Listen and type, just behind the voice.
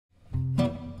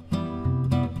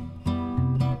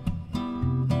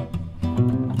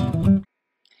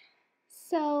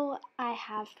So I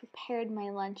have prepared my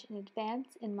lunch in advance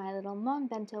in my little mom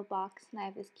bento box, and I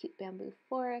have this cute bamboo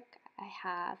fork. I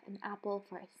have an apple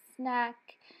for a snack,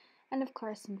 and of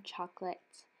course some chocolate.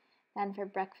 Then for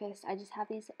breakfast, I just have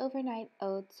these overnight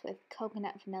oats with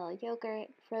coconut vanilla yogurt,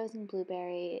 frozen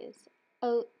blueberries,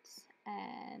 oats,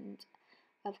 and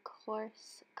of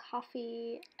course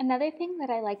coffee. Another thing that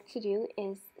I like to do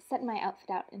is set my outfit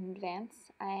out in advance.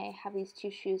 I have these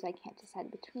two shoes I can't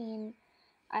decide between.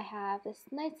 I have this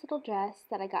nice little dress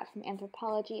that I got from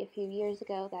Anthropology a few years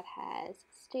ago that has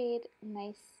stayed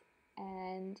nice,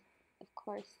 and of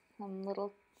course some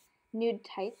little nude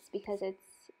tights because it's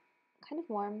kind of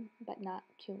warm but not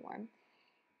too warm.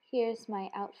 Here's my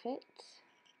outfit.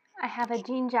 I have a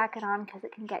jean jacket on because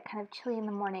it can get kind of chilly in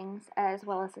the mornings, as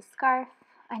well as a scarf.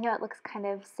 I know it looks kind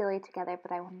of silly together,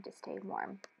 but I wanted to stay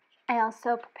warm. I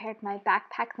also prepared my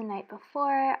backpack the night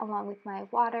before along with my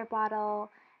water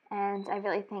bottle. And I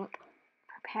really think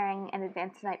preparing in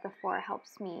advance the night before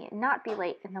helps me not be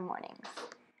late in the mornings.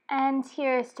 And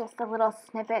here's just a little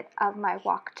snippet of my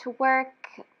walk to work.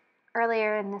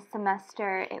 Earlier in the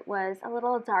semester, it was a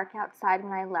little dark outside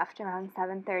when I left around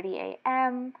 7:30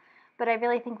 a.m., but I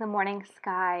really think the morning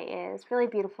sky is really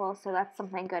beautiful, so that's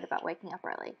something good about waking up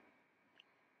early.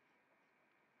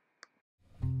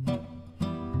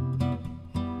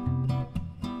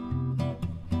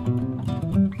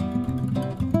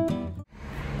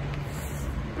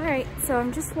 Alright, so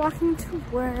I'm just walking to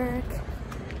work.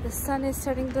 The sun is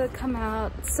starting to come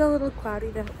out. It's still a little cloudy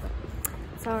though, but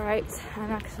it's alright.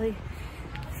 I'm actually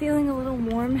feeling a little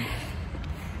warm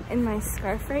in my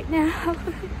scarf right now.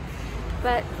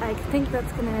 But I think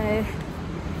that's gonna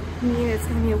mean it's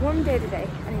gonna be a warm day today.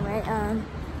 Anyway,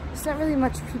 there's not really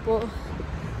much people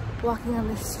walking on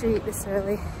the street this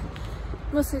early.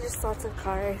 Mostly just lots of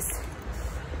cars.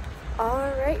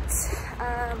 Alright,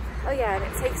 oh yeah, and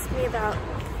it takes me about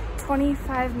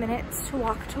 25 minutes to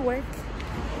walk to work.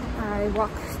 I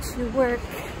walk to work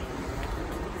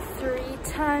 3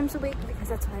 times a week because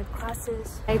that's when I have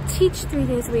classes. I teach 3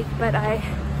 days a week, but I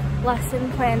lesson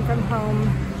plan from home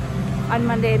on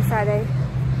Monday and Friday,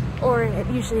 or it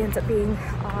usually ends up being,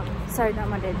 sorry, not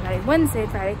Monday and Friday, Wednesday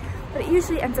and Friday, but it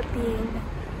usually ends up being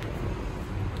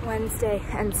Wednesday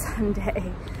and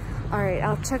Sunday. Alright,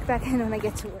 I'll check back in when I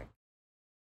get to work.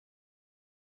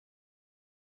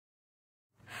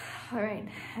 Alright,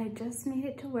 I just made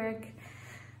it to work.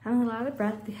 I'm a little out of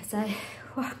breath because I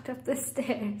walked up the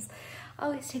stairs.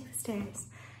 Always take the stairs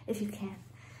if you can.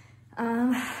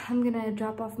 I'm gonna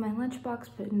drop off my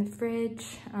lunchbox, put it in the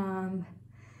fridge.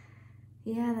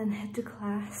 Yeah, then head to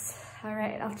class.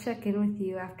 Alright, I'll check in with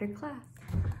you after class.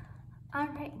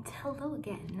 Alright, hello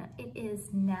again. It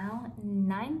is now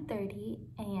 9:30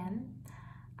 a.m.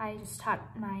 I just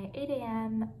taught my 8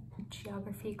 a.m.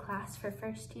 geography class for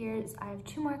first years. I have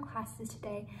 2 more classes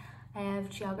today. I have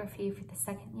geography for the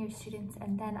second year students,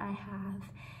 and then I have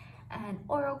an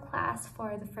oral class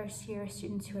for the first year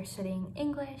students who are studying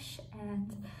English.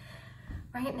 And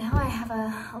right now I have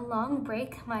a long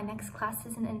break. My next class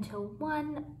isn't until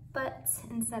 1, but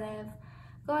instead of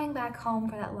going back home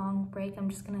for that long break, I'm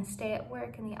just gonna stay at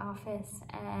work in the office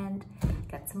and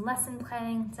get some lesson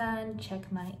planning done,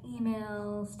 check my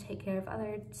emails, take care of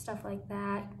other stuff like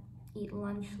that, eat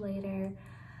lunch later,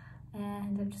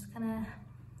 and I'm just gonna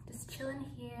chill in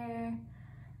here.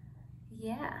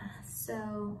 Yeah,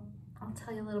 so I'll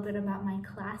tell you a little bit about my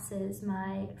classes.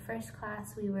 My first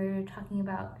class, we were talking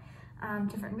about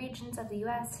different regions of the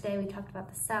US. Today we talked about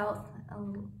the South,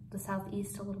 the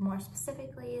Southeast a little more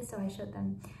specifically. So I showed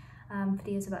them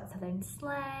videos about Southern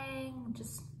slang,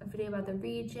 just a video about the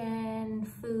region,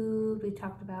 food. We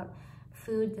talked about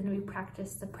food, then we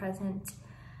practiced the present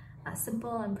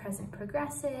simple and present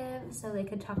progressive, so they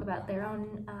could talk about their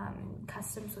own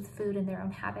customs with food and their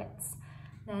own habits.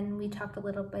 Then we talked a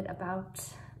little bit about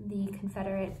the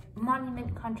Confederate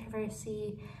monument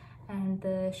controversy and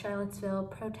the Charlottesville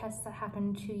protests that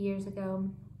happened 2 years ago,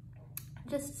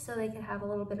 just so they could have a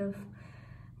little bit of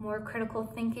more critical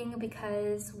thinking,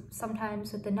 because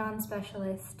sometimes with the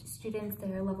non-specialist students,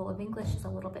 their level of English is a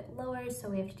little bit lower, so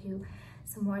we have to do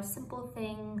some more simple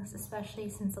things, especially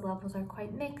since the levels are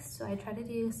quite mixed. So I try to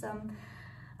do some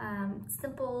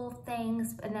simple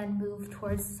things and then move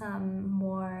towards some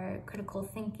more critical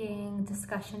thinking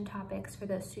discussion topics for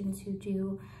those students who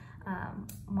do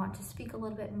want to speak a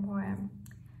little bit more.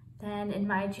 Then in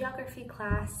my geography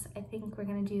class, I think we're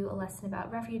going to do a lesson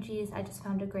about refugees. I just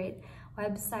found a great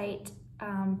website.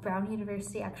 Brown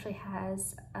University actually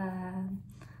has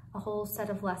a whole set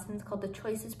of lessons called the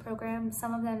Choices program.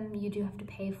 Some of them you do have to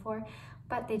pay for,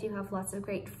 but they do have lots of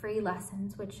great free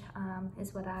lessons, which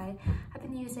is what I have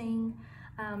been using.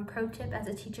 Pro tip as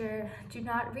a teacher, do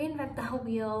not reinvent the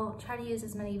wheel. Try to use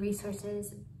as many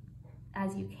resources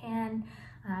as you can.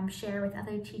 Share with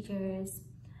other teachers.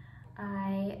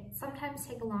 I sometimes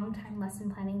take a long time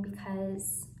lesson planning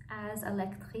because as a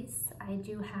lectrice, I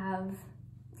do have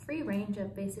free range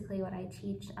of basically what I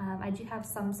teach. I do have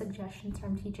some suggestions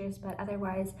from teachers, but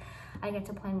otherwise I get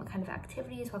to plan what kind of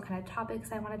activities, what kind of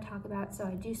topics I want to talk about. So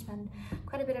I do spend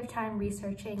quite a bit of time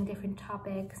researching different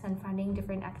topics and finding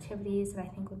different activities that I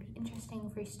think would be interesting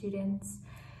for students.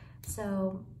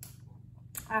 So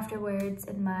afterwards,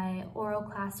 in my oral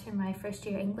class for my first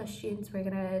year English students, we're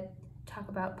gonna talk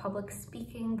about public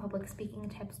speaking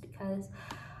tips, because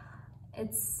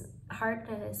it's hard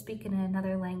to speak in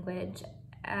another language,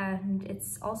 and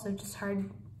it's also just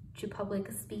hard to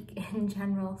public speak in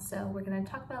general. So we're going to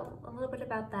talk about a little bit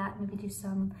about that, maybe do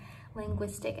some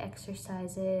linguistic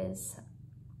exercises,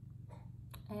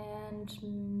 and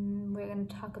we're going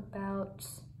to talk about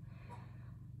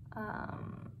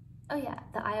oh yeah,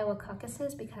 the Iowa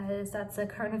caucuses, because that's a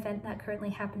current event that currently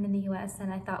happened in the US,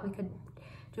 and I thought we could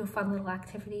do a fun little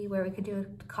activity where we could do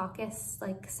a caucus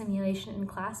like simulation in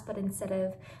class, but instead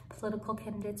of political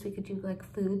candidates, we could do like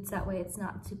foods. That way it's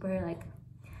not super like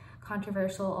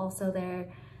controversial. Also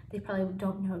they probably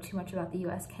don't know too much about the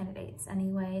US candidates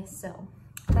anyway, so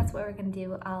that's what we're gonna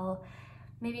do. I'll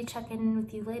maybe check in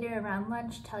with you later around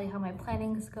lunch, tell you how my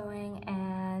planning is going,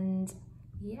 and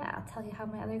yeah, I'll tell you how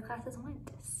my other classes went.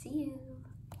 See you.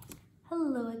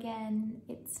 Hello again.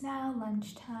 It's now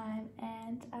lunchtime,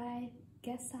 and I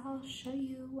guess I'll show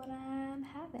you what I'm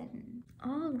having.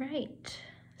 All right,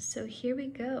 so here we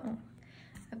go.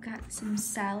 I've got some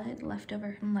salad left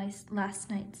over from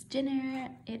last night's dinner.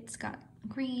 It's got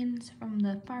greens from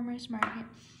the farmer's market,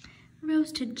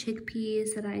 roasted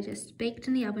chickpeas that I just baked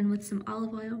in the oven with some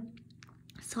olive oil,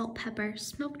 salt, pepper,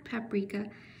 smoked paprika,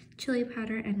 chili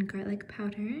powder, and garlic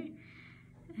powder.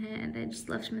 And I just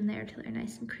left them in there till they're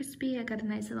nice and crispy. I got a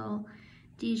nice little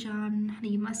Dijon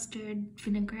honey mustard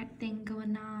vinaigrette thing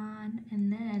going on,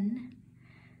 and then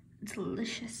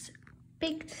delicious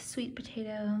baked sweet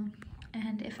potato.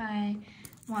 And if I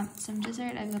want some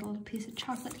dessert, I've got a little piece of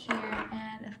chocolate here,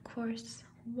 and of course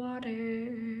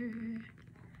water.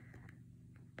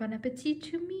 Bon appetit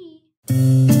to me.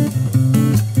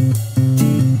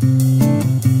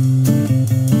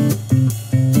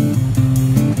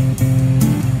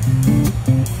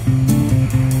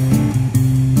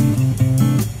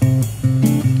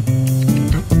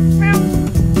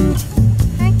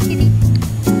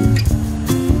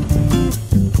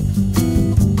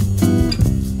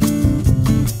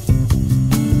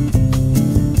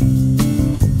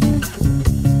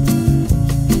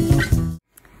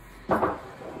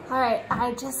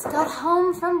 I just got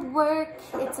home from work.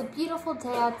 It's a beautiful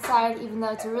day outside, even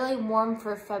though it's really warm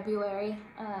for February.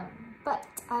 But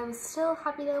I was still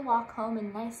happy to walk home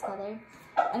in nice weather.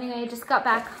 Anyway, I just got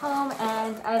back home,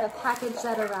 and I have a package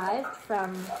that arrived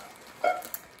from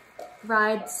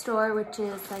Ride Store, which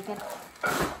is like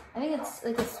I think it's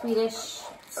like a Swedish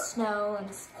snow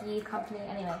and ski company.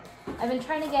 Anyway, I've been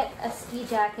trying to get a ski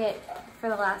jacket for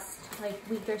the last like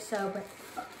week or so, but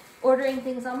ordering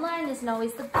things online isn't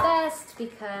always the best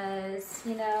because,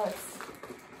 you know, it's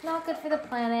not good for the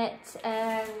planet,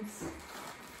 and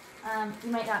you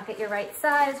might not get your right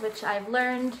size, which I've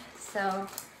learned. So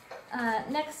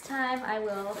next time I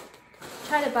will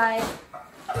try to buy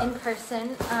in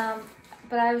person,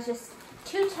 but I was just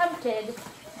too tempted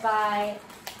by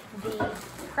the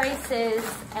prices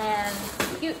and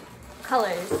cute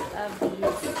colors of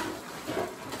these.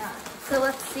 So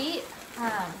let's see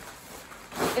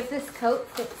if this coat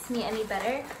fits me any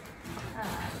better.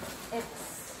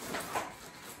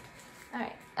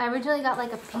 Alright, I originally got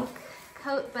like a pink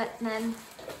coat, but then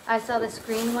I saw this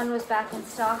green one was back in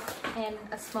stock in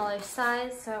a smaller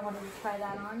size, so I wanted to try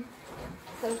that on.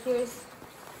 So here's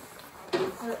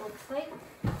what it looks like.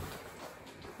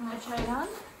 I'm gonna try it on.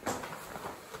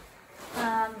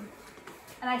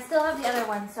 And I still have the other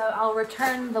one, so I'll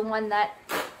return the one that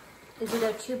is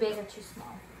either too big or too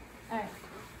small. Alright.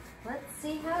 Let's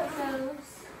see how it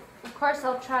goes. Of course,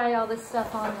 I'll try all this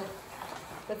stuff on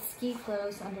with ski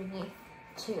clothes underneath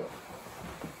too.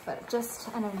 But just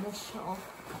an initial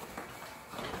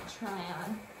try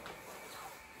on.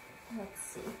 Let's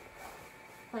see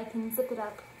if I can zip it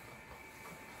up.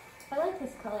 I like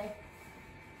this color.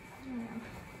 I don't know.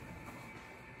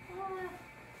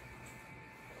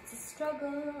 It's a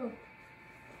struggle.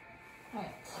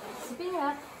 Alright, zipping it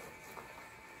up.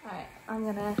 Alright, I'm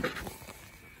gonna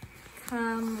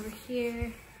come over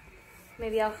here.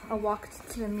 Maybe I'll walk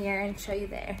to the mirror and show you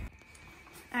there.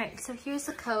 All right, so here's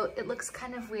the coat. It looks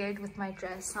kind of weird with my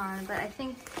dress on, but I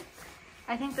think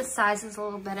I think the size is a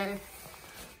little better.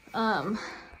 I'm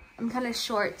kind of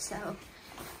short, so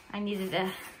I needed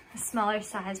a smaller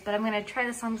size, but I'm gonna try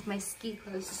this on with my ski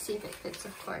clothes to see if it fits,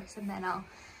 of course, and then I'll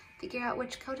figure out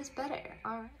which coat is better.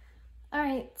 All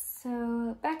right,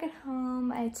 so back at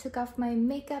home, I took off my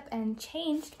makeup and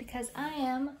changed because I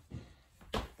am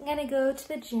gonna go to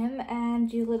the gym and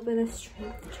do a little bit of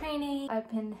strength training.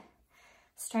 I've been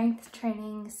strength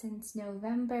training since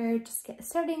November, just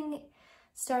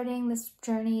starting this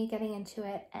journey, getting into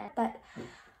it, but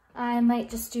I might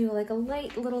just do like a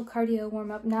light little cardio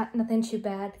warm-up, nothing too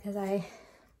bad, because I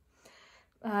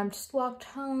just walked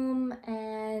home,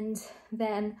 and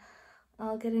then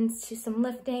I'll get into some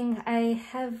lifting. I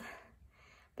have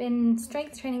been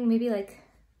strength training maybe like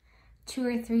 2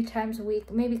 or 3 times a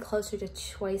week, maybe closer to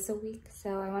twice a week,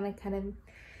 so I want to kind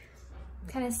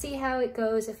of see how it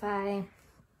goes if I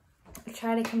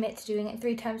try to commit to doing it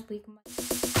 3 times a week.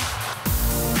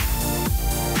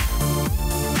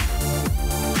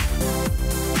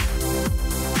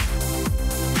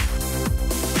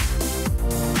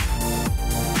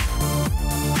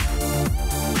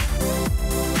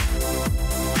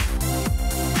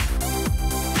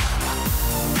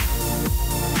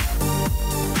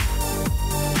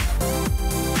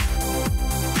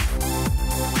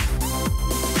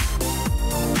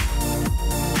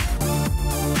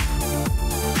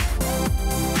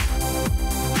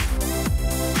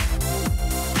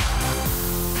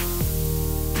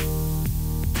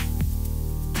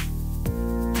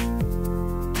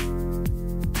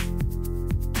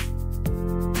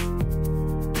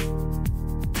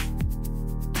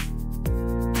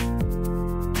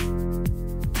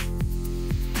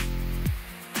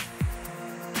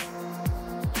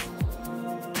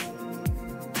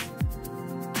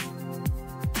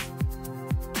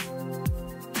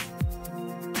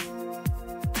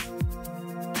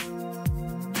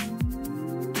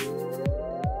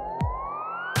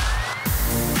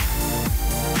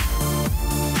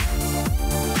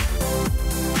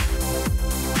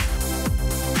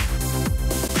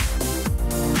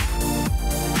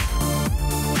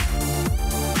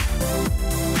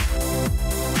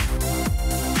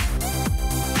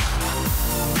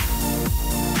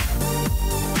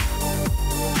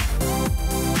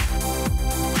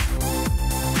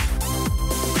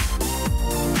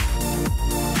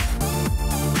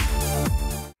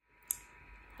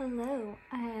 Hello,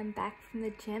 I am back from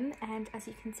the gym, and as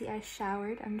you can see, I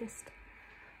showered. I'm just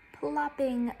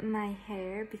plopping my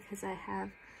hair because I have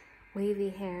wavy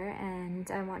hair and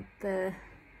I want the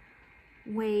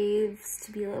waves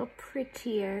to be a little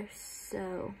prettier,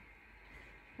 so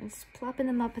I'm just plopping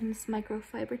them up in this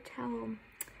microfiber towel.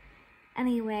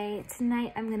 Anyway,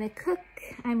 tonight I'm gonna cook.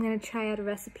 I'm gonna try out a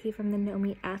recipe from the No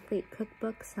Meat Athlete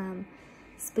cookbook, some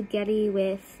spaghetti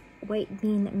with white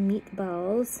bean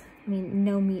meatballs. I mean,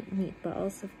 no meat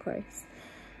meatballs, of course,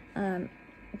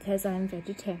 because I'm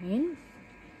vegetarian.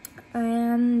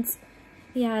 And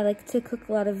yeah, I like to cook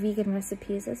a lot of vegan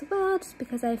recipes as well, just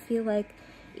because I feel like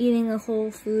eating a whole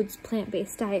foods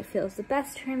plant-based diet feels the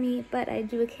best for me, but I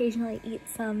do occasionally eat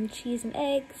some cheese and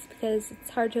eggs because it's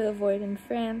hard to avoid in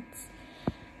France.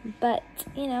 But,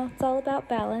 you know, it's all about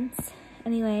balance.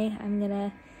 Anyway, I'm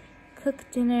gonna cook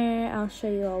dinner. I'll show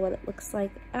you all what it looks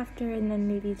like after, and then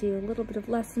maybe do a little bit of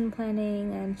lesson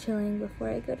planning and chilling before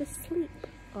I go to sleep.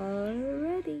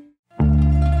 Alrighty.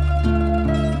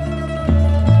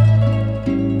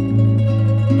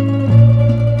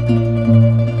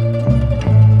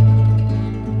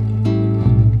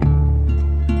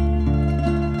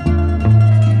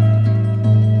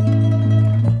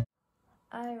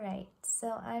 Alright,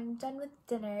 so I'm done with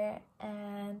dinner,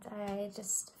 and I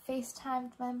just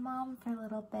FaceTimed my mom for a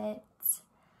little bit,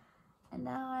 and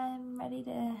now I'm ready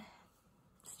to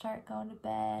start going to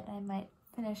bed. I might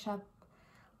finish up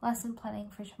lesson planning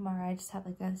for tomorrow. I just have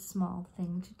like a small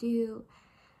thing to do,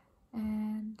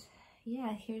 and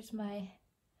yeah, here's my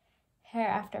hair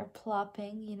after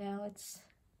plopping. You know, it's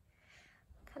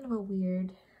kind of a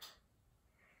weird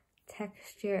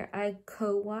texture. I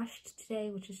co-washed today,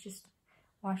 which is just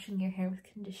washing your hair with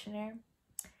conditioner,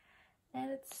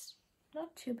 and it's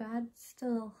not too bad. It's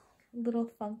still a little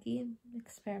funky. I'm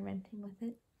experimenting with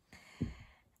it.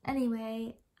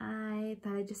 Anyway, I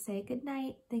thought I'd just say good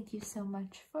night. Thank you so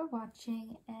much for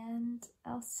watching, and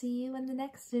I'll see you in the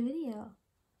next video.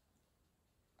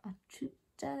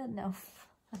 No.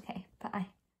 Okay,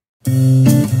 bye.